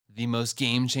the most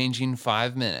game-changing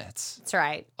 5 minutes. That's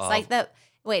right. It's like the,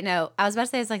 wait, no, I was about to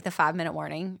say it's like the 5-minute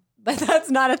warning, but that's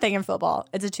not a thing in football.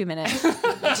 It's a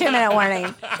 2-minute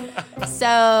warning.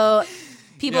 So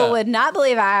people would not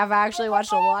believe I have actually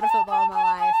watched a lot of football in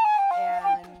my life.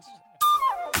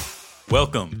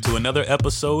 Welcome to another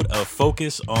episode of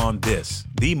Focus on This,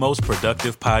 the most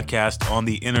productive podcast on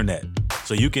the internet.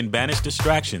 So you can banish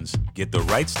distractions, get the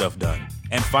right stuff done,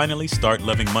 and finally start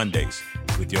loving Mondays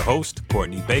with your host,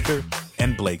 Courtney Baker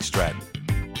and Blake Stratton.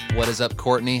 What is up,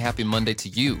 Courtney? Happy Monday to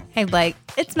you. Hey, Blake.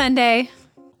 It's Monday.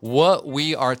 What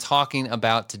we are talking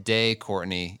about today,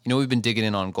 Courtney, we've been digging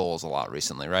in on goals a lot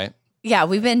recently, right? Yeah,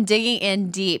 we've been digging in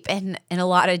deep and in a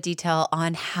lot of detail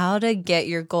on how to get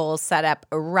your goals set up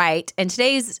right. And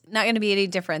today's not going to be any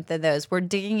different than those. We're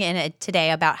digging in it today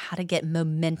about how to get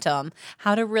momentum,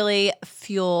 how to really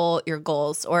fuel your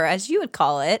goals, or as you would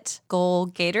call it, Goal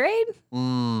Gatorade.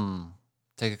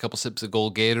 Take a couple sips of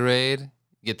Goal Gatorade.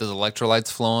 Get those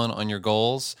electrolytes flowing on your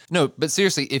goals. No, but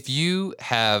seriously, if you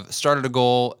have started a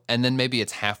goal and then maybe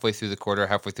it's halfway through the quarter,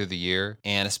 halfway through the year,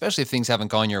 and especially if things haven't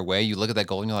gone your way, you look at that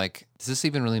goal and you're like, does this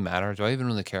even really matter? Do I even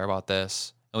really care about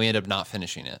this? And we end up not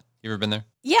finishing it. You ever been there?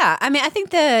 Yeah. I mean, I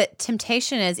think the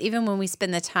temptation is even when we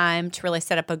spend the time to really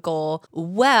set up a goal,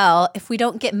 well, if we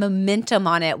don't get momentum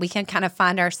on it, we can kind of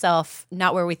find ourselves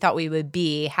not where we thought we would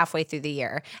be halfway through the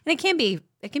year. And it can be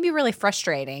really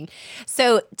frustrating.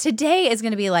 So today is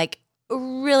going to be like,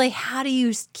 really, how do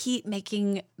you keep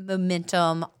making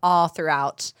momentum all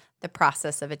throughout the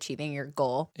process of achieving your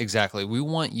goal? Exactly. We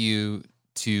want you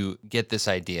to get this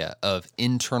idea of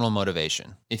internal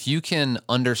motivation. If you can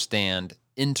understand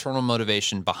internal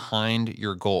motivation behind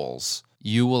your goals,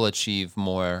 you will achieve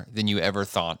more than you ever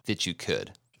thought that you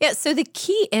could. Yeah, so the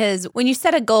key is when you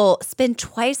set a goal, spend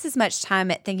twice as much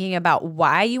time at thinking about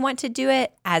why you want to do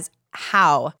it as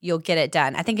how you'll get it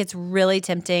done. I think it's really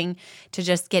tempting to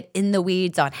just get in the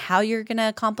weeds on how you're going to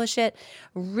accomplish it.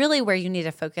 Really, where you need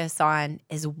to focus on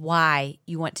is why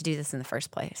you want to do this in the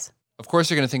first place. Of course,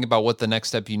 you're going to think about what the next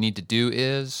step you need to do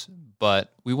is,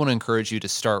 but we want to encourage you to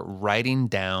start writing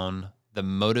down the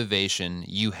motivation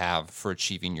you have for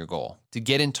achieving your goal. To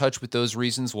get in touch with those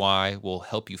reasons why will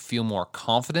help you feel more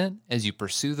confident as you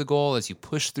pursue the goal, as you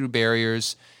push through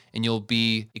barriers, and you'll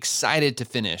be excited to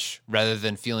finish rather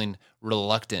than feeling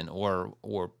reluctant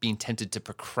or being tempted to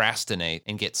procrastinate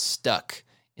and get stuck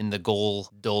in the goal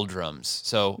doldrums.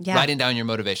 So writing down your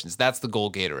motivations, that's the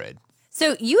Goal Gatorade.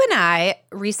 So you and I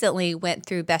recently went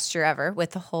through Best Year Ever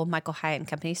with the whole Michael Hyatt and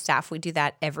Company staff. We do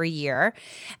that every year.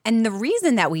 And the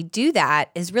reason that we do that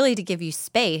is really to give you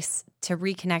space to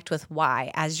reconnect with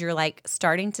why. As you're like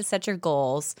starting to set your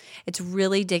goals, it's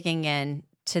really digging in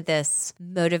to this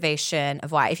motivation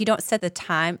of why. If you don't set the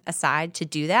time aside to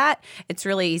do that, it's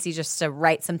really easy just to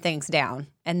write some things down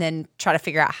and then try to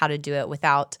figure out how to do it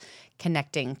without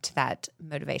connecting to that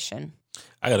motivation.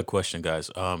 I got a question, guys.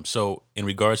 So in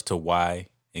regards to why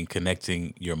and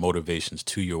connecting your motivations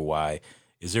to your why,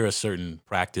 is there a certain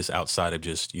practice outside of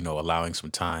just, allowing some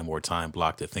time or time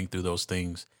block to think through those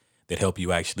things that help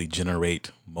you actually generate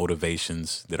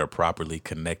motivations that are properly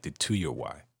connected to your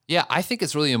why? Yeah, I think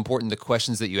it's really important the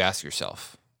questions that you ask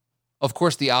yourself. Of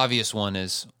course, the obvious one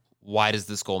is, why does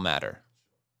this goal matter?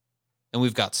 And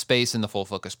we've got space in the Full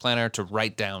Focus Planner to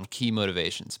write down key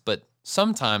motivations. But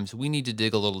sometimes we need to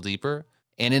dig a little deeper.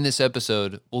 And in this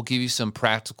episode, we'll give you some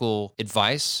practical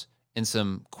advice and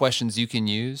some questions you can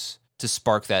use to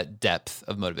spark that depth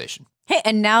of motivation. Hey,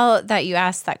 and now that you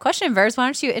asked that question, Vers, why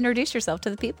don't you introduce yourself to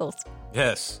the peoples?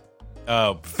 Yes.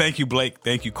 Thank you, Blake.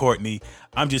 Thank you, Courtney.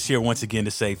 I'm just here once again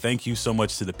to say thank you so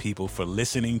much to the people for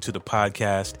listening to the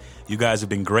podcast. You guys have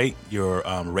been great. You're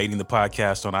rating the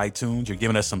podcast on iTunes. You're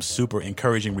giving us some super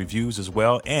encouraging reviews as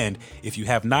well. And if you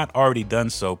have not already done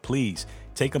so, please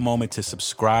take a moment to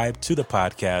subscribe to the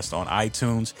podcast on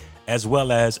iTunes, as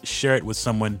well as share it with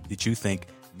someone that you think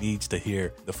needs to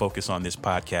hear the Focus on This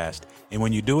podcast. And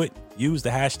when you do it, use the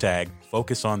hashtag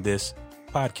Focus on This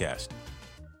podcast.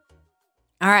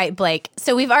 All right, Blake.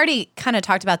 So we've already kind of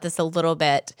talked about this a little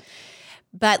bit,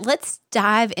 but let's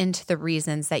dive into the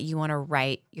reasons that you want to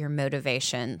write your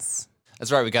motivations.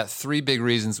 That's right. We got 3 big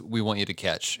reasons we want you to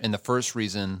catch. And the first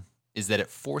reason is that it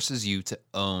forces you to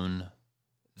own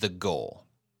the goal.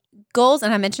 Goals,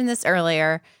 and I mentioned this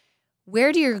earlier,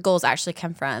 where do your goals actually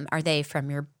come from? Are they from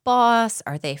your boss?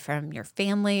 Are they from your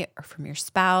family or from your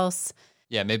spouse?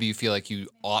 Yeah, maybe you feel like you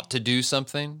ought to do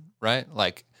something, right?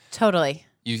 Like Totally.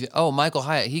 Michael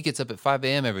Hyatt, he gets up at 5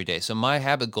 a.m. every day. So my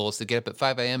habit goal is to get up at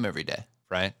 5 a.m. every day,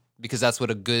 right? Because that's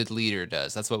what a good leader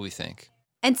does. That's what we think.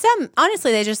 And some,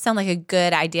 honestly, they just sound like a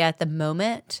good idea at the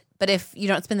moment. But if you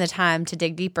don't spend the time to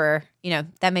dig deeper,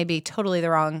 that may be totally the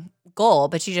wrong goal,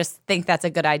 but you just think that's a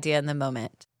good idea in the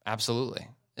moment. Absolutely.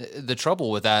 The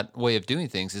trouble with that way of doing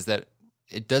things is that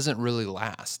it doesn't really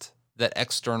last. That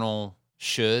external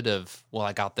should of, well,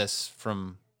 I got this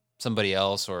from somebody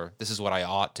else, or this is what I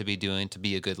ought to be doing to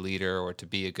be a good leader or to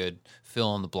be a good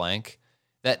fill in the blank.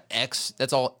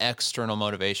 That's all external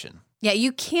motivation. Yeah,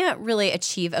 you can't really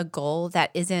achieve a goal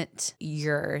that isn't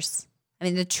yours. I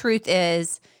mean, the truth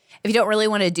is, if you don't really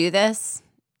want to do this,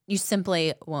 you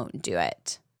simply won't do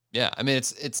it. Yeah, I mean,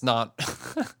 it's not,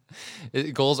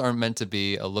 goals aren't meant to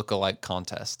be a look-alike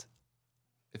contest.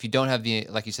 If you don't have the,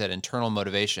 like you said, internal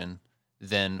motivation,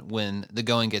 then when the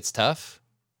going gets tough,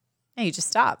 yeah, you just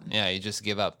stop. Yeah, you just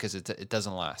give up because it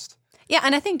doesn't last. Yeah,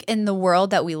 and I think in the world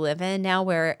that we live in now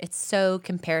where it's so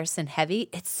comparison heavy,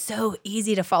 it's so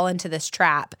easy to fall into this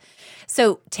trap.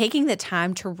 So taking the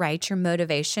time to write your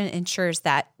motivation ensures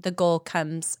that the goal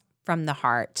comes from the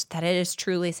heart, that it is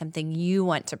truly something you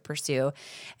want to pursue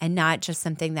and not just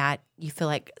something that you feel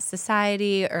like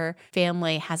society or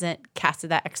family hasn't casted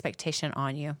that expectation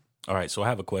on you. All right, so I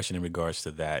have a question in regards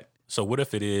to that. So what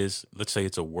if it is, let's say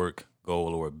it's a work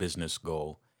goal or a business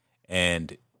goal,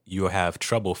 and you have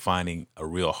trouble finding a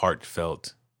real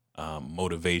heartfelt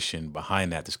motivation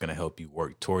behind that's going to help you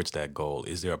work towards that goal?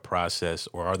 Is there a process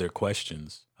or are there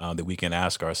questions that we can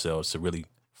ask ourselves to really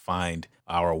find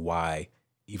our why,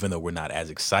 even though we're not as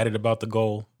excited about the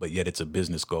goal, but yet it's a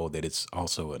business goal that it's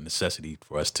also a necessity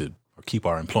for us to keep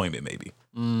our employment maybe?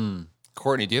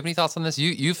 Courtney, do you have any thoughts on this?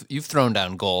 You've thrown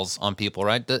down goals on people,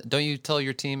 right? Don't you tell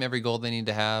your team every goal they need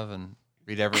to have and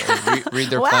read their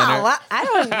planner? Wow, I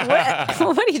don't.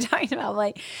 What are you talking about?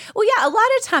 Well, yeah, a lot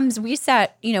of times we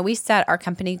set our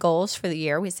company goals for the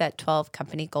year. We set 12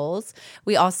 company goals.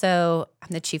 We also, I'm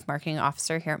the chief marketing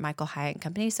officer here at Michael Hyatt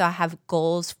Company, so I have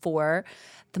goals for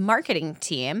the marketing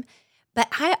team. But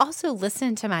I also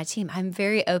listen to my team. I'm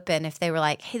very open if they were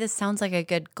like, hey, this sounds like a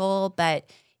good goal, but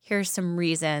here's some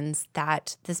reasons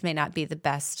that this may not be the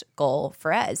best goal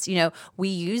for us. We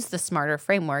use the SMARTER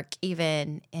framework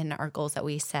even in our goals that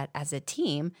we set as a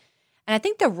team. And I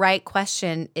think the right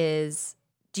question is,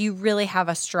 do you really have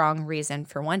a strong reason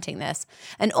for wanting this?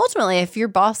 And ultimately, if your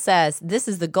boss says this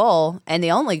is the goal and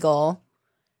the only goal,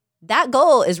 that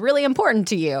goal is really important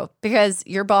to you because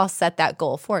your boss set that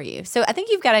goal for you. So I think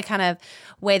you've got to kind of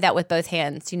weigh that with both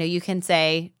hands. You can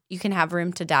say, you can have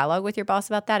room to dialogue with your boss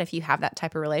about that if you have that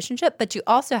type of relationship, but you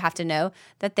also have to know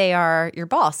that they are your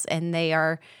boss and they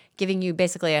are giving you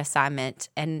basically an assignment,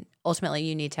 and ultimately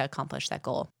you need to accomplish that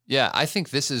goal. Yeah, I think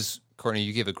this is, Courtney,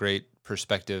 you give a great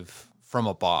perspective from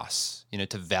a boss,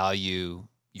 to value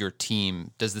your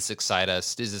team. Does this excite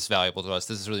us? Is this valuable to us?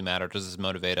 Does this really matter? Does this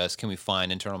motivate us? Can we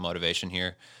find internal motivation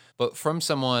here? But from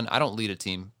someone, I don't lead a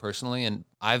team personally, and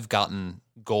I've gotten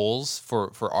goals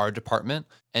for our department.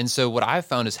 And so what I've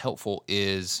found is helpful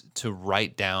is to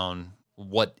write down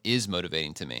what is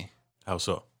motivating to me. How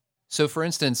so? So for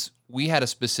instance, we had a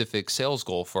specific sales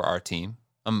goal for our team.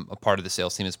 I'm a part of the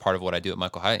sales team as part of what I do at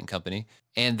Michael Hyatt Company.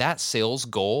 And that sales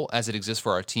goal as it exists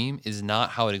for our team is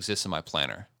not how it exists in my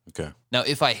planner. Okay. Now,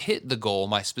 if I hit the goal,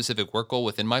 my specific work goal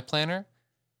within my planner,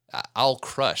 I'll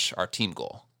crush our team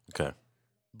goal. Okay.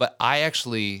 But I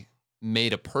actually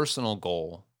made a personal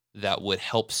goal that would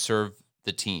help serve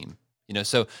the team.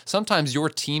 So sometimes your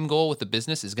team goal with the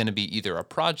business is going to be either a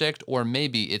project or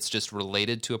maybe it's just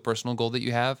related to a personal goal that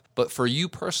you have. But for you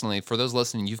personally, for those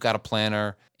listening, you've got a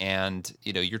planner and,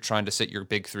 you're trying to set your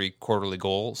big 3 quarterly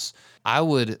goals. I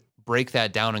would break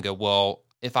that down and go, well,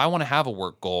 if I want to have a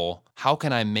work goal, how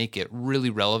can I make it really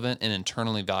relevant and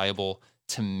internally valuable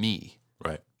to me?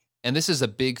 Right. And this is a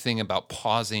big thing about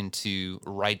pausing to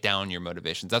write down your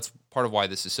motivations. That's part of why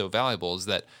this is so valuable, is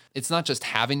that it's not just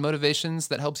having motivations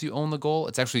that helps you own the goal.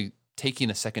 It's actually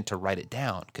taking a second to write it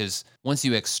down. Because once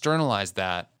you externalize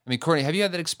that, Courtney, have you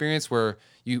had that experience where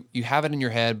you have it in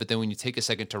your head, but then when you take a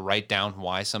second to write down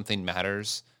why something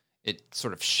matters, it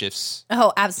sort of shifts?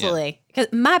 Oh, absolutely. Because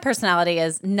my personality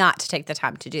is not to take the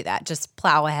time to do that. Just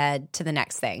plow ahead to the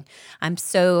next thing. I'm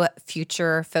so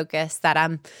future focused that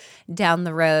I'm down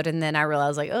the road and then I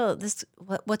realize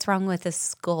what's wrong with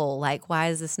this goal? Like, why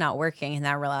is this not working? And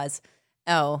then I realize,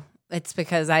 oh, it's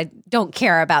because I don't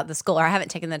care about this goal or I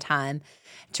haven't taken the time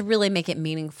to really make it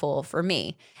meaningful for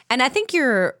me. And I think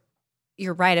you're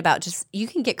right about just, you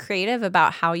can get creative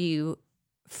about how you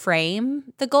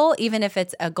frame the goal, even if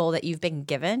it's a goal that you've been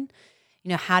given.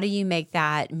 How do you make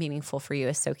that meaningful for you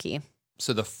is so key.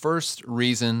 So the first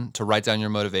reason to write down your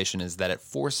motivation is that it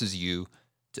forces you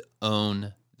to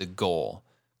own the goal.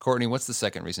 Courtney, what's the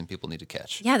second reason people need to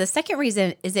catch? Yeah, the second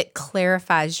reason is it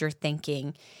clarifies your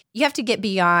thinking. You have to get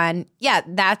beyond,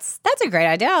 that's a great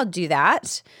idea. I'll do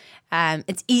that.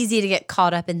 It's easy to get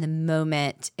caught up in the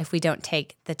moment if we don't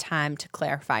take the time to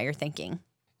clarify your thinking.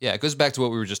 Yeah, it goes back to what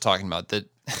we were just talking about. That,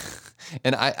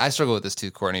 and I struggle with this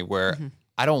too, Courtney, where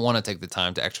I don't want to take the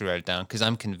time to actually write it down because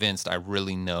I'm convinced I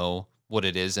really know what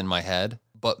it is in my head.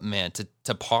 But man,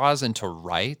 to pause and to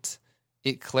write,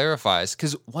 it clarifies.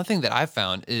 Because one thing that I've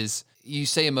found is you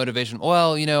say a motivation,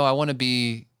 well, I want to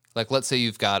be, like, let's say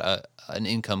you've got an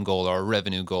income goal or a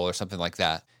revenue goal or something like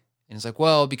that. And it's like,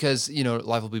 well, because,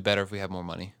 life will be better if we have more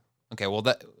money. Okay, well,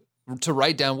 to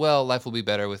write down, well, life will be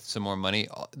better with some more money,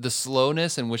 the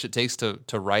slowness in which it takes to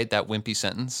write that wimpy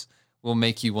sentence will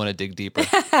make you want to dig deeper.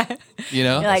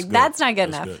 You're like, that's not good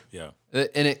enough. Good. Yeah.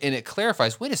 And it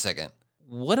clarifies, wait a second,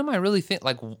 what am I really thinking?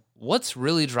 Like, what's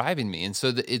really driving me? And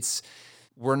so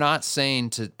we're not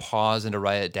saying to pause and to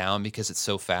write it down because it's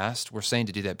so fast. We're saying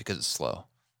to do that because it's slow.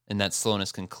 And that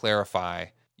slowness can clarify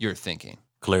your thinking.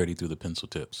 Clarity through the pencil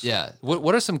tips. Yeah.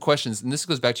 What are some questions? And this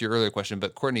goes back to your earlier question,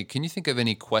 but Courtney, can you think of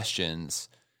any questions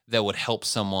that would help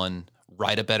someone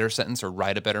write a better sentence or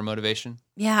write a better motivation?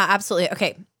 Yeah, absolutely.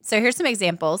 Okay. So here's some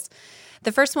examples.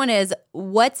 The first one is,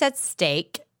 what's at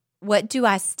stake? What do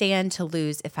I stand to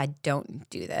lose if I don't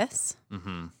do this?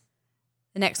 Mm-hmm.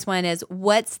 The next one is,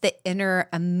 what's the inner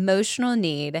emotional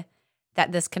need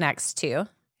that this connects to?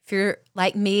 If you're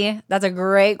like me, that's a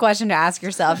great question to ask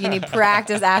yourself. You need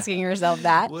practice asking yourself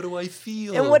that. What do I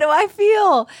feel? And what do I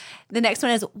feel? The next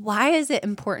one is, why is it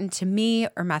important to me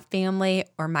or my family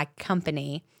or my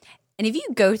company? And if you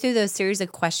go through those series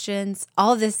of questions,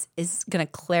 all of this is going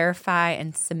to clarify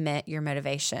and cement your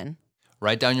motivation.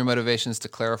 Write down your motivations to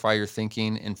clarify your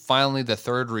thinking. And finally, the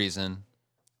third reason.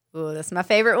 Ooh, that's my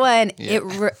favorite one. Yeah.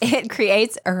 It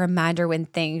creates a reminder when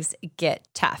things get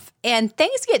tough. And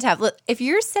things get tough. Look, if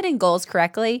you're setting goals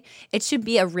correctly, it should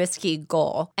be a risky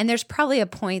goal. And there's probably a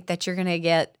point that you're going to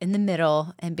get in the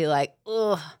middle and be like,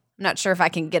 ugh, I'm not sure if I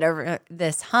can get over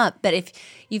this hump. But if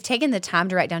you've taken the time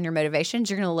to write down your motivations,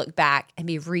 you're going to look back and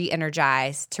be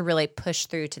re-energized to really push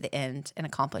through to the end and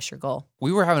accomplish your goal.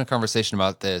 We were having a conversation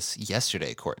about this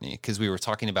yesterday, Courtney, because we were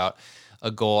talking about a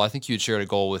goal. I think you had shared a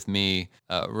goal with me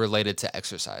related to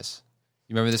exercise.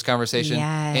 You remember this conversation?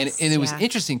 Yes. And it was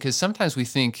interesting because sometimes we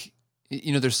think,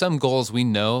 there's some goals we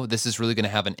know this is really going to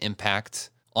have an impact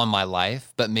on my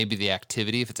life, but maybe the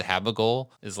activity, if it's a habit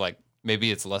goal, is like,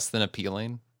 maybe it's less than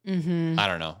appealing. Mm-hmm. I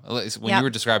don't know. When you were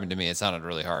describing to me, it sounded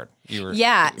really hard.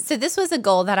 So this was a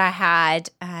goal that I had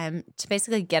to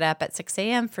basically get up at 6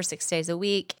 a.m. for 6 days a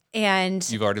week. And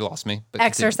you've already lost me. But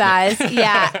exercise.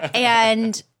 Yeah.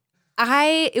 And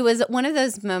it was one of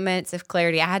those moments of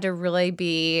clarity. I had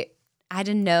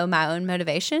to know my own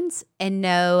motivations and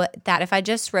know that if I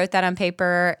just wrote that on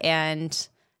paper and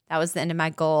that was the end of my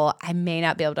goal, I may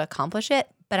not be able to accomplish it.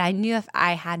 But I knew if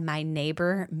I had my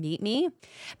neighbor meet me,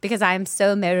 because I'm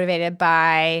so motivated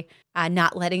by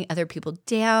not letting other people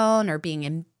down or being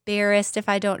embarrassed if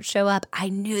I don't show up, I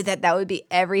knew that would be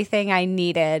everything I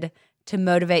needed to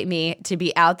motivate me to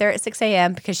be out there at 6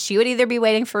 a.m. because she would either be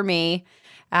waiting for me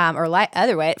or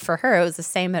other way for her. It was the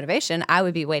same motivation. I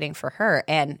would be waiting for her.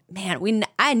 And man,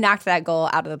 I knocked that goal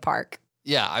out of the park.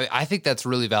 Yeah, I think that's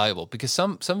really valuable because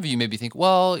some of you maybe think,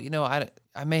 well,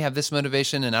 I may have this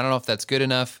motivation and I don't know if that's good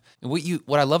enough. And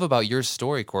what I love about your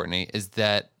story, Courtney, is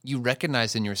that you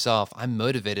recognize in yourself, I'm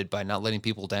motivated by not letting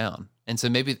people down. And so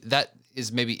maybe that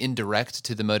is maybe indirect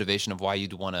to the motivation of why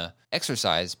you'd want to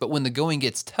exercise. But when the going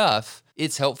gets tough,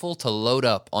 it's helpful to load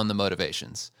up on the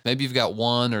motivations. Maybe you've got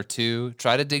one or two,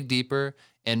 try to dig deeper,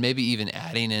 and maybe even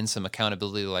adding in some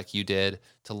accountability like you did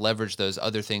to leverage those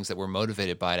other things that we're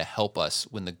motivated by to help us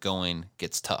when the going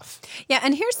gets tough. Yeah,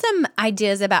 and here's some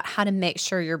ideas about how to make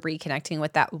sure you're reconnecting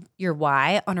with your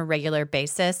why on a regular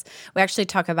basis. We actually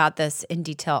talk about this in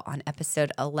detail on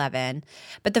episode 11.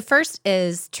 But the first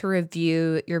is to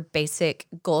review your basic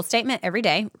goal statement every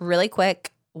day, really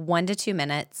quick, 1 to 2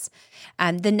 minutes.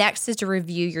 The next is to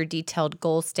review your detailed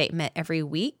goal statement every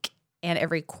week and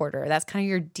every quarter. That's kind of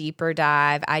your deeper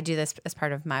dive. I do this as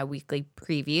part of my weekly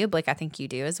preview. Blake, I think you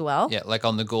do as well. Yeah, like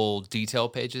on the goal detail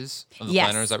pages of the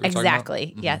planner, is that what you're talking about? Exactly.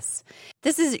 Mm-hmm. Yes.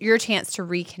 This is your chance to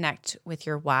reconnect with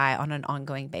your why on an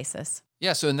ongoing basis.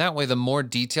 Yeah, so in that way, the more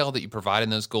detail that you provide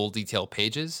in those goal detail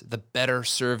pages, the better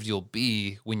served you'll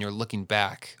be when you're looking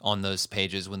back on those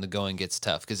pages when the going gets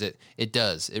tough, because it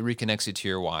reconnects you to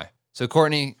your why. So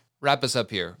Courtney, wrap us up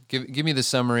here. Give me the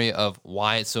summary of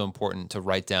why it's so important to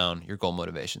write down your goal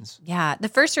motivations. Yeah. The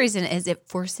first reason is it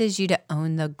forces you to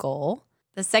own the goal.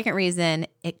 The second reason,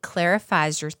 it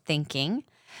clarifies your thinking.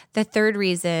 The third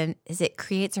reason is it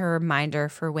creates a reminder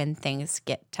for when things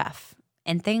get tough.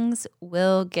 And things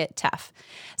will get tough.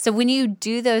 So when you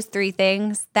do those three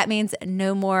things, that means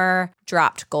no more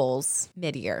dropped goals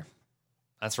mid-year.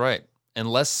 That's right. And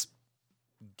less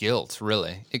guilt,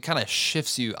 really. It kind of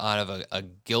shifts you out of a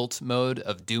guilt mode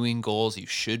of doing goals you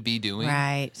should be doing.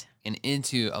 Right. And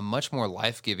into a much more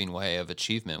life-giving way of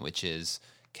achievement, which is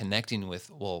connecting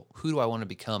with, well, who do I want to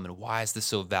become and why is this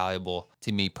so valuable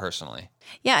to me personally?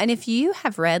 Yeah, and if you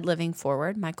have read Living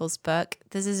Forward, Michael's book,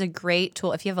 this is a great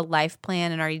tool. If you have a life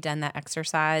plan and already done that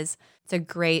exercise, it's a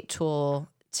great tool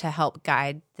to help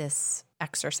guide this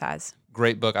exercise.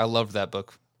 Great book. I loved that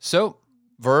book. So,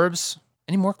 verbs,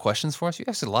 any more questions for us? You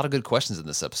asked a lot of good questions in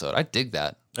this episode. I dig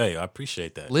that. Hey, I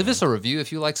appreciate that. Leave us a review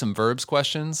if you like some verbs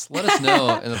questions. Let us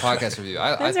know in the podcast review.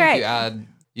 I think right.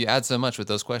 you add so much with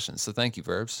those questions. So thank you,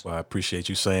 Verbs. Well, I appreciate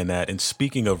you saying that. And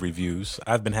speaking of reviews,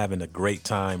 I've been having a great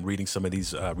time reading some of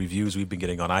these reviews we've been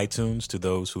getting on iTunes to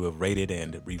those who have rated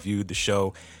and reviewed the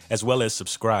show, as well as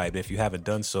subscribed. If you haven't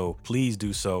done so, please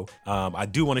do so. I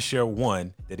do want to share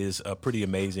one that is pretty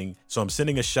amazing. So I'm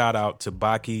sending a shout out to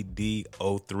Baki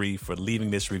D03 for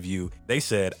leaving this review. They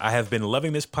said, I have been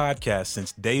loving this podcast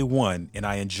since day one, and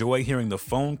I enjoy hearing the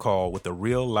phone call with the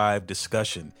real live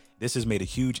discussion. This has made a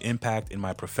huge impact in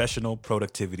my professional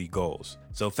productivity goals.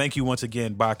 So thank you once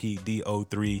again, Baki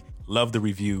D03. Love the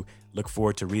review. Look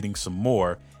forward to reading some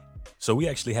more. So we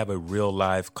actually have a real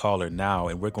live caller now,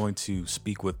 and we're going to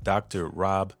speak with Dr.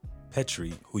 Rob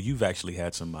Petrie, who you've actually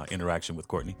had some interaction with,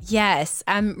 Courtney. Yes,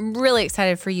 I'm really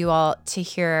excited for you all to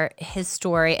hear his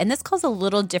story. And this call's a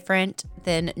little different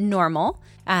than normal.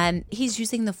 He's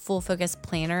using the Full Focus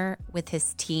Planner with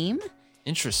his team.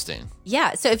 Interesting.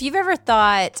 Yeah. So if you've ever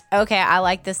thought, okay, I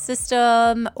like this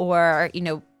system, or,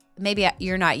 maybe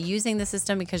you're not using the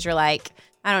system because you're like,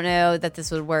 I don't know that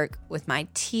this would work with my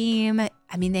team.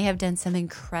 I mean, they have done some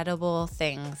incredible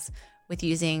things with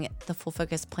using the Full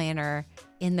Focus Planner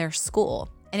in their school,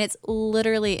 and it's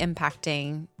literally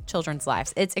impacting children's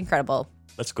lives. It's incredible.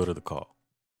 Let's go to the call.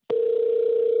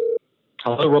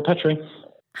 Hello, Rob Petrie.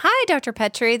 Hi, Dr.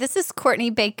 Petrie. This is Courtney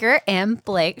Baker and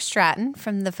Blake Stratton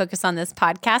from the Focus on This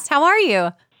podcast. How are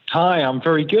you? Hi, I'm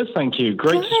very good, thank you.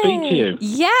 Great to speak to you.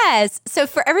 Yes. So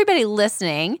for everybody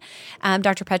listening,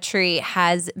 Dr. Petrie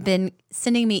has been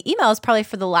sending me emails probably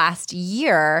for the last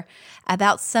year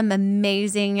about some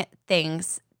amazing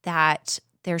things that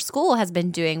their school has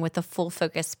been doing with the Full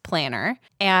Focus Planner.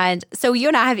 And so you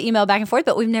and I have emailed back and forth,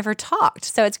 but we've never talked.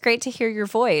 So it's great to hear your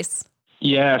voice.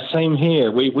 Yeah, same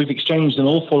here. We've exchanged an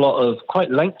awful lot of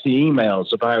quite lengthy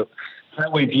emails about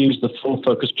how we've used the Full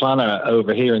Focus Planner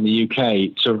over here in the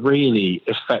UK to really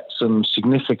effect some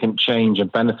significant change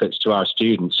and benefits to our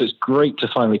students. So it's great to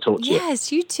finally talk to you.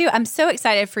 Yes, you too. I'm so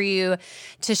excited for you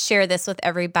to share this with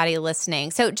everybody listening.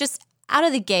 So just out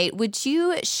of the gate, would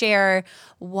you share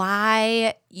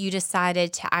why you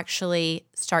decided to actually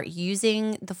start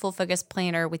using the Full Focus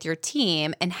Planner with your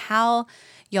team and how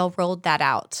y'all rolled that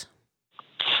out?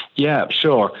 Yeah,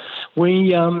 sure.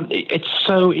 It's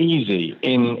so easy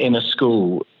in a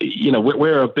school.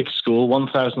 We're a big school,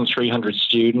 1,300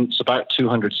 students, about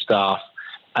 200 staff,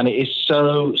 and it is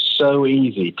so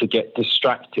easy to get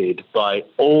distracted by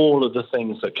all of the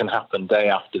things that can happen day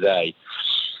after day.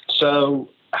 So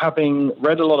having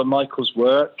read a lot of Michael's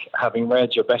work, having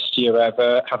read Your Best Year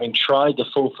Ever, having tried the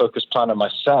Full Focus Planner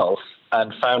myself,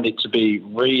 and found it to be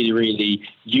really, really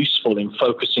useful in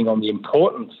focusing on the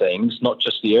important things, not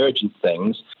just the urgent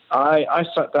things, I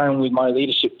sat down with my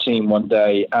leadership team one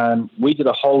day and we did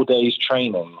a whole day's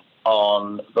training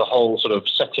on the whole sort of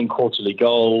setting quarterly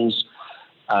goals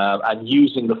and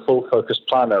using the Full Focus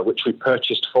Planner, which we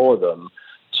purchased for them,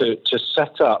 to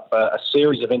set up a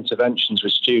series of interventions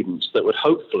with students that would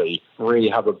hopefully really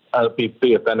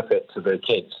be a benefit to their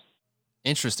kids.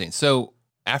 Interesting. So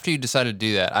after you decided to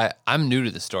do that, I'm new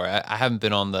to the story. I haven't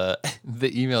been on the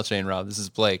email chain, Rob. This is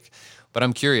Blake. But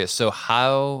I'm curious. So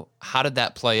how did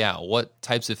that play out? What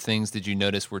types of things did you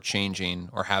notice were changing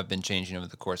or have been changing over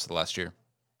the course of the last year?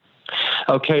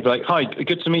 Okay, Blake. Hi,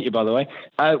 good to meet you, by the way.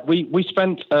 We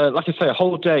spent, like I say, a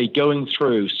whole day going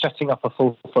through setting up a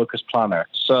Full Focus Planner.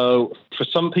 So for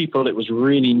some people, it was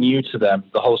really new to them,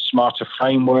 the whole SMARTER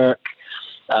framework,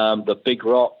 the big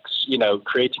rocks,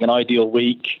 creating an ideal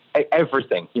week,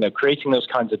 everything, creating those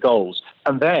kinds of goals.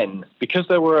 And then, because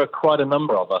there were quite a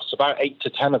number of us, about 8 to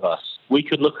 10 of us, we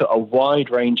could look at a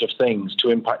wide range of things to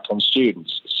impact on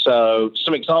students. So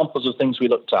some examples of things we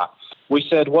looked at. We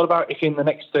said, what about if in the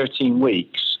next 13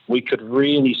 weeks, we could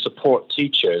really support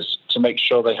teachers to make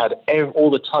sure they had all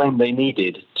the time they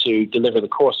needed to deliver the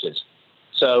courses?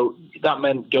 So that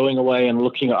meant going away and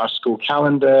looking at our school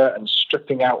calendar and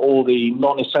stripping out all the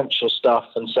non-essential stuff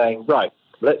and saying, right,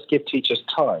 let's give teachers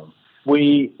time.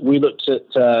 We looked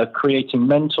at creating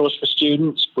mentors for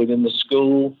students within the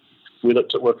school. We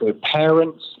looked at working with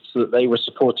parents so that they were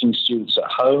supporting students at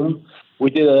home.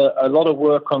 We did a lot of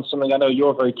work on something I know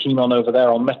you're very keen on over there,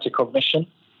 on metacognition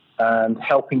and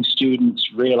helping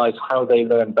students realize how they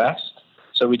learn best.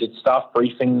 So we did staff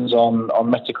briefings on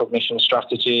metacognition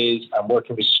strategies and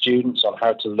working with students on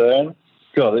how to learn.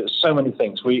 God, there were so many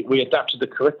things. We adapted the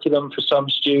curriculum for some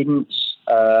students.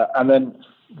 And then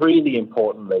really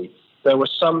importantly, there were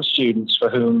some students for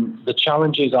whom the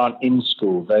challenges aren't in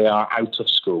school, they are out of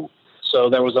school. So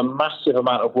there was a massive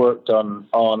amount of work done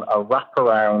on a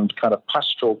wraparound kind of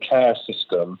pastoral care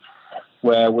system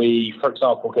where we, for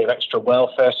example, gave extra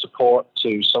welfare support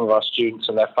to some of our students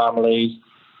and their families,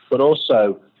 but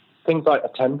also things like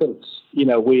attendance. You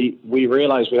know, we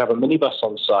realized we have a minibus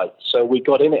on site, so we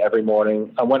got in it every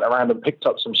morning and went around and picked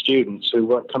up some students who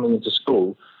weren't coming into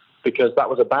school because that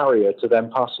was a barrier to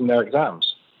them passing their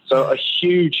exams. So a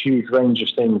huge range of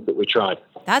things that we tried.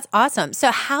 That's awesome.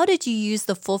 So how did you use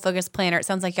the Full Focus Planner? It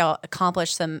sounds like y'all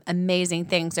accomplished some amazing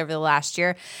things over the last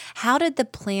year. How did the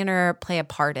planner play a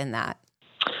part in that?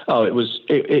 Oh,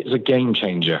 it's a game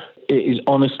changer. It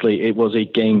was a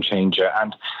game changer.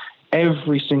 And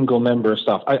every single member of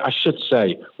staff, I should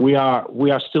say, we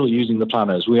are still using the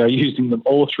planners. We are using them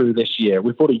all through this year.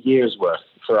 We've bought a year's worth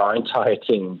for our entire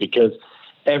team because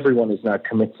everyone is now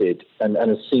committed and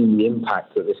has seen the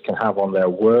impact that this can have on their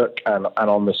work and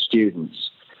on the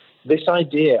students. This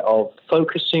idea of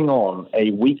focusing on a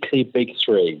weekly big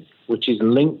three, which is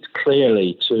linked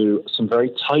clearly to some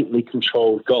very tightly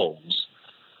controlled goals,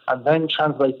 and then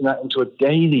translating that into a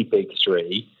daily big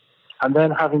three, and then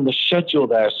having the schedule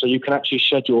there so you can actually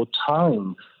schedule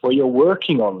time where you're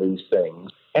working on these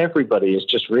things. Everybody has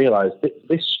just realized that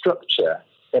this structure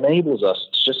enables us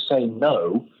to just say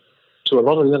no to a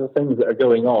lot of the other things that are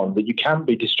going on that you can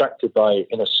be distracted by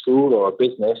in a school or a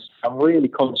business and really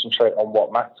concentrate on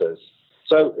what matters.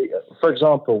 So, for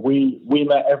example, we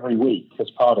met every week as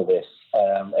part of this,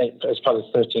 as part of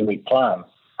this 13-week plan.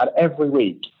 And every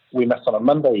week we met on a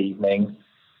Monday evening.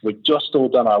 We'd just all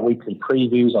done our weekly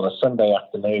previews on a Sunday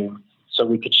afternoon so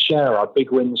we could share our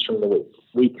big wins from the week.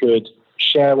 We could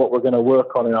share what we're going to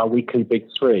work on in our weekly big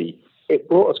three. It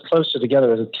brought us closer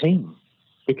together as a team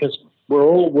because we're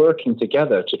all working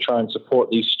together to try and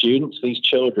support these students, these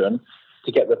children,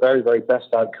 to get the very, very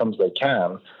best outcomes they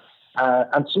can.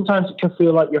 And sometimes it can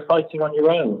feel like you're fighting on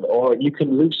your own, or you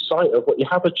can lose sight of what you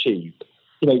have achieved.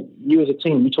 You know, you as a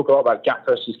team, you talk a lot about gap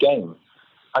versus game.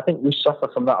 I think we suffer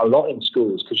from that a lot in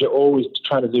schools because you're always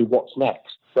trying to do what's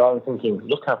next. So I'm thinking,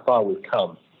 look how far we've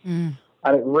come. And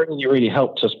it really, really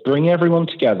helped us bring everyone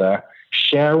together,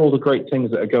 share all the great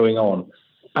things that are going on,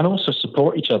 and also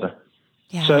support each other.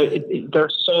 Yeah. So there are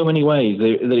so many ways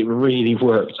that it really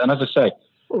works. And as I say,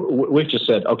 we've just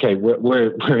said, okay,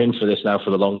 we're in for this now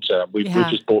for the long term. We've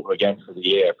just bought them again for the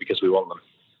year because we want them.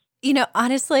 You know,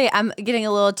 honestly, I'm getting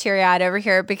a little teary-eyed over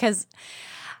here because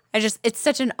it's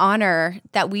such an honor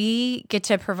that we get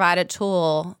to provide a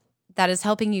tool that is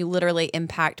helping you literally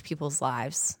impact people's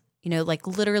lives. You know, like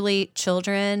literally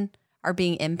children are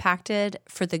being impacted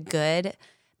for the good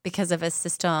because of a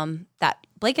system that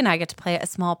Blake and I get to play a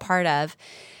small part of.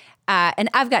 And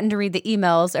I've gotten to read the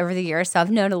emails over the years, so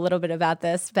I've known a little bit about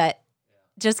this, but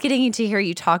just getting to hear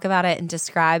you talk about it and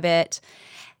describe it,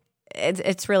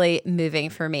 it's really moving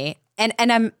for me. And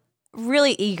I'm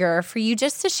really eager for you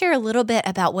just to share a little bit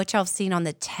about what y'all have seen on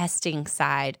the testing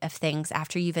side of things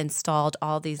after you've installed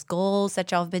all these goals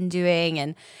that y'all have been doing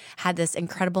and had this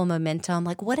incredible momentum.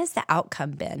 Like, what has the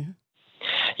outcome been?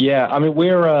 Yeah, I mean,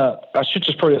 I should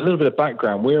just probably a little bit of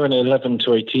background. We're an 11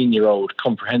 to 18-year-old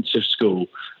comprehensive school.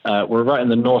 We're right in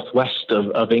the northwest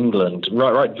of England,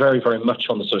 right very, very much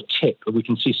on the sort of tip. We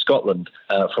can see Scotland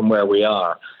from where we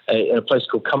are, in a place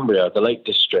called Cumbria, the Lake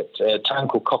District, a town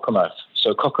called Cockermouth.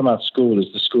 So Cockermouth School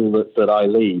is the school that I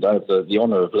lead. I have the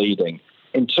honour of leading.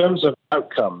 In terms of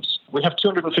outcomes, we have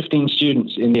 215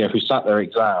 students in there who sat their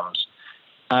exams,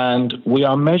 and we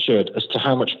are measured as to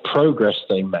how much progress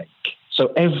they make.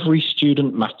 So every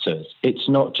student matters. It's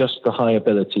not just the high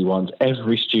ability ones.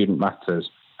 Every student matters.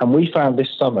 And we found this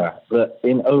summer that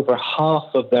in over half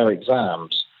of their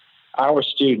exams, our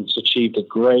students achieved a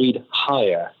grade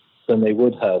higher than they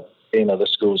would have in other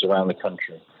schools around the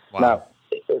country. Wow.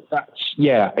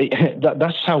 Now,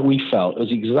 that's how we felt. It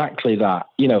was exactly that.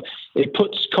 You know, it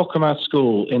puts Cockermouth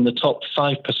School in the top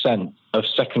 5% of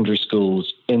secondary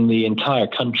schools in the entire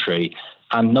country.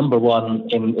 and number one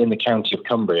in the county of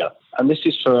Cumbria. And this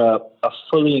is for a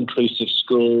fully inclusive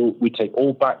school. We take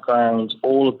all backgrounds,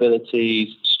 all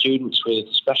abilities, students with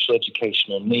special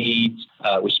educational needs.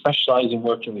 We specialize in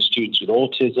working with students with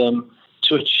autism.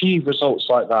 To achieve results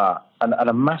like that and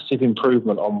a massive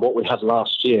improvement on what we had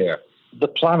last year, the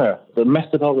planner, the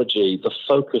methodology, the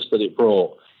focus that it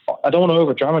brought, I don't want to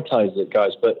over-dramatize it,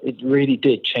 guys, but it really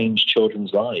did change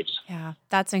children's lives. Yeah,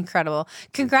 that's incredible.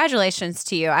 Congratulations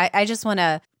to you. I just want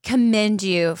to commend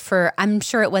you for, I'm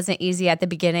sure it wasn't easy at the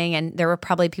beginning, and there were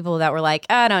probably people that were like,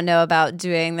 I don't know about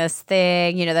doing this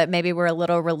thing, that maybe were a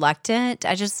little reluctant.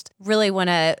 I just really want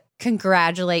to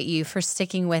congratulate you for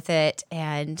sticking with it,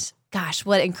 and gosh,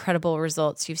 what incredible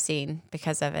results you've seen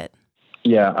because of it.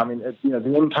 Yeah, I mean,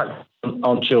 the impact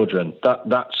on children,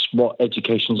 that's what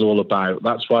education's all about.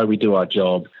 That's why we do our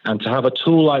job. And to have a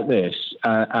tool like this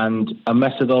and a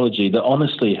methodology that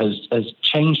honestly has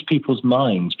changed people's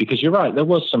minds, because you're right, there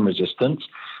was some resistance,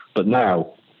 but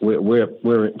now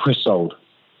we're sold.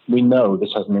 We know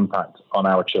this has an impact on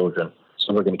our children,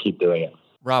 so we're going to keep doing it.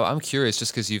 Rob, I'm curious,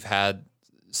 just because you've had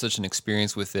such an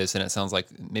experience with this, and it sounds like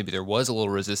maybe there was a little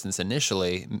resistance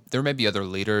initially. There may be other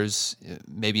leaders,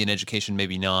 maybe in education,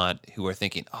 maybe not, who are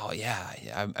thinking, oh yeah,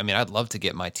 I mean, I'd love to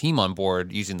get my team on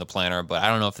board using the planner, but I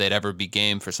don't know if they'd ever be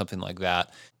game for something like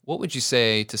that. What would you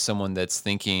say to someone that's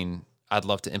thinking, I'd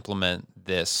love to implement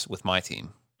this with my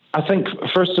team? I think,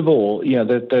 first of all,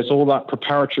 there's all that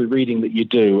preparatory reading that you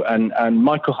do, and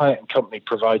Michael Hyatt and Company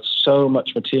provides so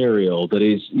much material that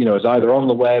is either on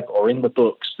the web or in the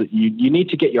books that you need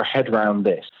to get your head around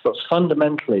this. But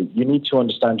fundamentally, you need to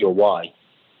understand your why.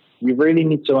 You really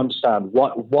need to understand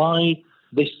why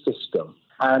this system.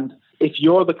 And if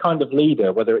you're the kind of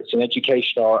leader, whether it's in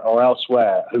education or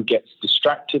elsewhere, who gets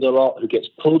distracted a lot, who gets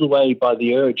pulled away by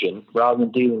the urgent rather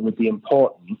than dealing with the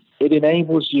important, it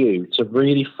enables you to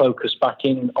really focus back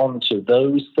in onto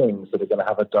those things that are going to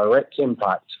have a direct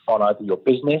impact on either your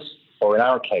business or, in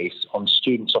our case, on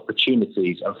students'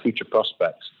 opportunities and future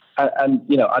prospects. And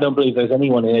I don't believe there's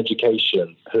anyone in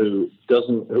education who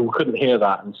couldn't hear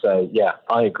that and say, yeah,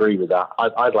 I agree with that.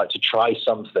 I'd like to try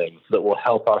something that will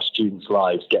help our students'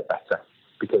 lives get better,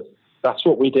 because that's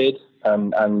what we did.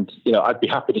 And I'd be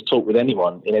happy to talk with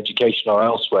anyone in education or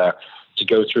elsewhere to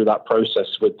go through that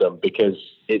process with them, because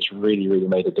it's really, really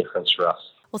made a difference for us.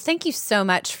 Well, thank you so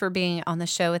much for being on the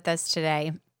show with us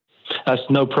today. That's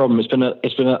no problem. It's been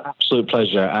an absolute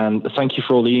pleasure, and thank you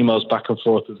for all the emails back and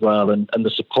forth as well, and the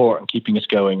support and keeping us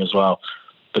going as well.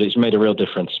 But it's made a real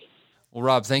difference. Well,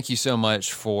 Rob, thank you so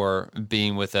much for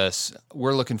being with us.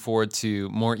 We're looking forward to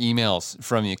more emails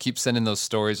from you. Keep sending those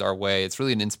stories our way. It's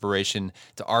really an inspiration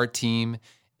to our team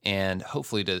and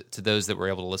hopefully to those that were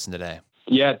able to listen today.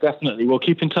 Yeah, definitely. We'll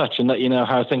keep in touch and let you know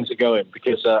how things are going,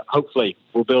 because hopefully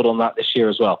we'll build on that this year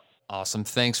as well. Awesome.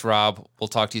 Thanks, Rob. We'll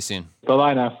talk to you soon.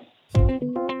 Bye-bye now.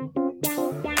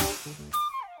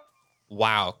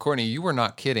 Wow, Courtney, you were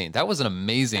not kidding. That was an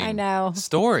amazing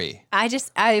story. I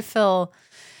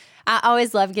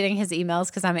always love getting his emails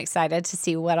because I'm excited to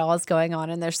see what all is going on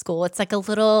in their school. It's like a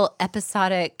little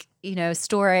episodic,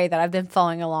 story that I've been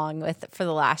following along with for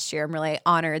the last year. I'm really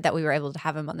honored that we were able to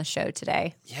have him on the show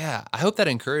today. Yeah, I hope that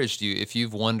encouraged you. If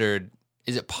you've wondered,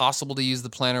 is it possible to use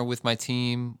the planner with my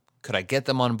team? Could I get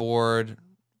them on board?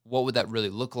 What would that really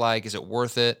look like? Is it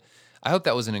worth it? I hope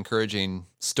that was an encouraging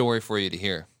story for you to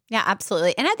hear. Yeah,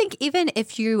 absolutely. And I think even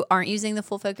if you aren't using the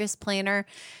Full Focus Planner,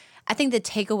 I think the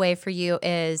takeaway for you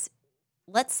is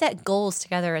let's set goals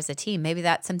together as a team. Maybe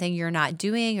that's something you're not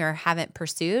doing or haven't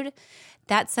pursued.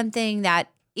 That's something that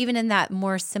even in that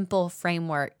more simple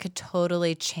framework could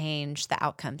totally change the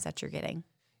outcomes that you're getting.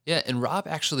 Yeah, and Rob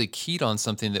actually keyed on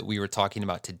something that we were talking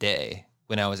about today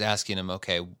when I was asking him,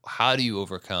 okay, how do you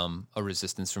overcome a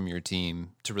resistance from your team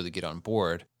to really get on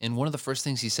board? And one of the first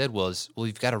things he said was, well,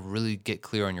 you've got to really get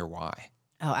clear on your why.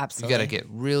 Oh, absolutely. You've got to get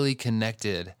really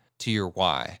connected to your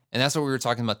why. And that's what we were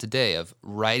talking about today, of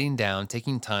writing down,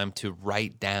 taking time to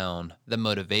write down the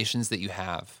motivations that you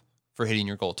have for hitting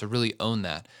your goal, to really own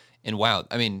that. And wow,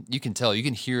 I mean, you can tell, you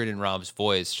can hear it in Rob's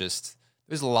voice, just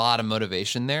there's a lot of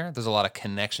motivation there. There's a lot of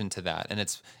connection to that. And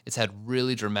it's had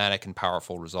really dramatic and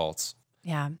powerful results.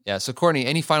 Yeah. Yeah. So Courtney,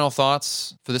 any final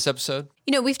thoughts for this episode?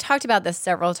 We've talked about this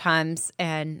several times,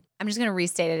 and I'm just going to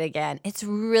restate it again. It's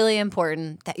really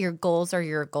important that your goals are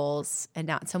your goals and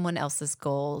not someone else's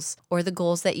goals or the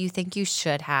goals that you think you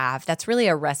should have. That's really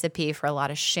a recipe for a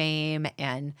lot of shame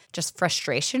and just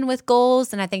frustration with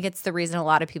goals. And I think it's the reason a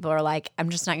lot of people are like, I'm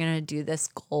just not going to do this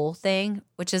goal thing,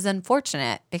 which is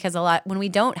unfortunate because when we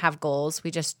don't have goals,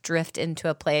 we just drift into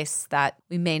a place that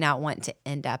we may not want to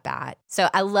end up at. So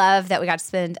I love that we got to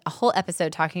spend a whole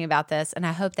episode talking about this, and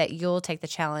I hope that you'll take take the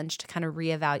challenge to kind of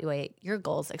reevaluate your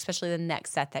goals, especially the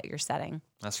next set that you're setting.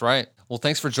 That's right. Well,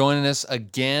 thanks for joining us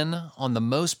again on the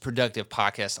most productive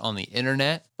podcast on the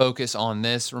internet. Focus on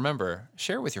this. Remember,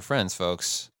 share it with your friends,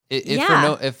 folks.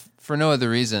 If for no other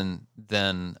reason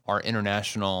than our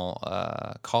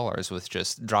international callers with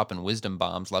just dropping wisdom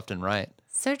bombs left and right.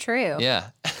 So true. Yeah.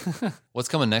 What's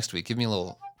coming next week? Give me a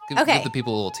little. Give the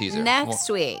people a little teaser. Next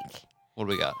week. What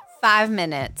do we got? 5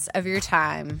 minutes of your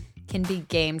time can be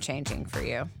game changing for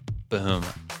you. Boom.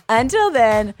 Until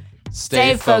then,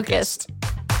 stay focused.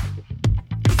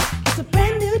 It's a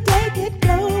brand new day, get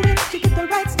going to get the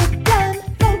right stuff done.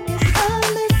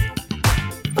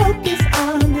 Focus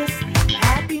on this.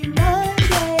 Happy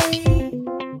Monday.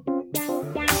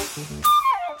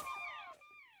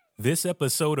 This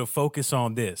episode of Focus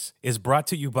on This is brought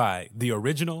to you by the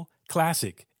Original,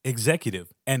 Classic,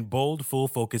 Executive, and Bold Full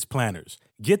Focus Planners.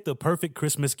 Get the perfect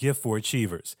Christmas gift for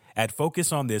achievers at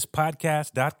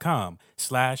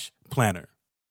focusthonthispodcast.com/planner.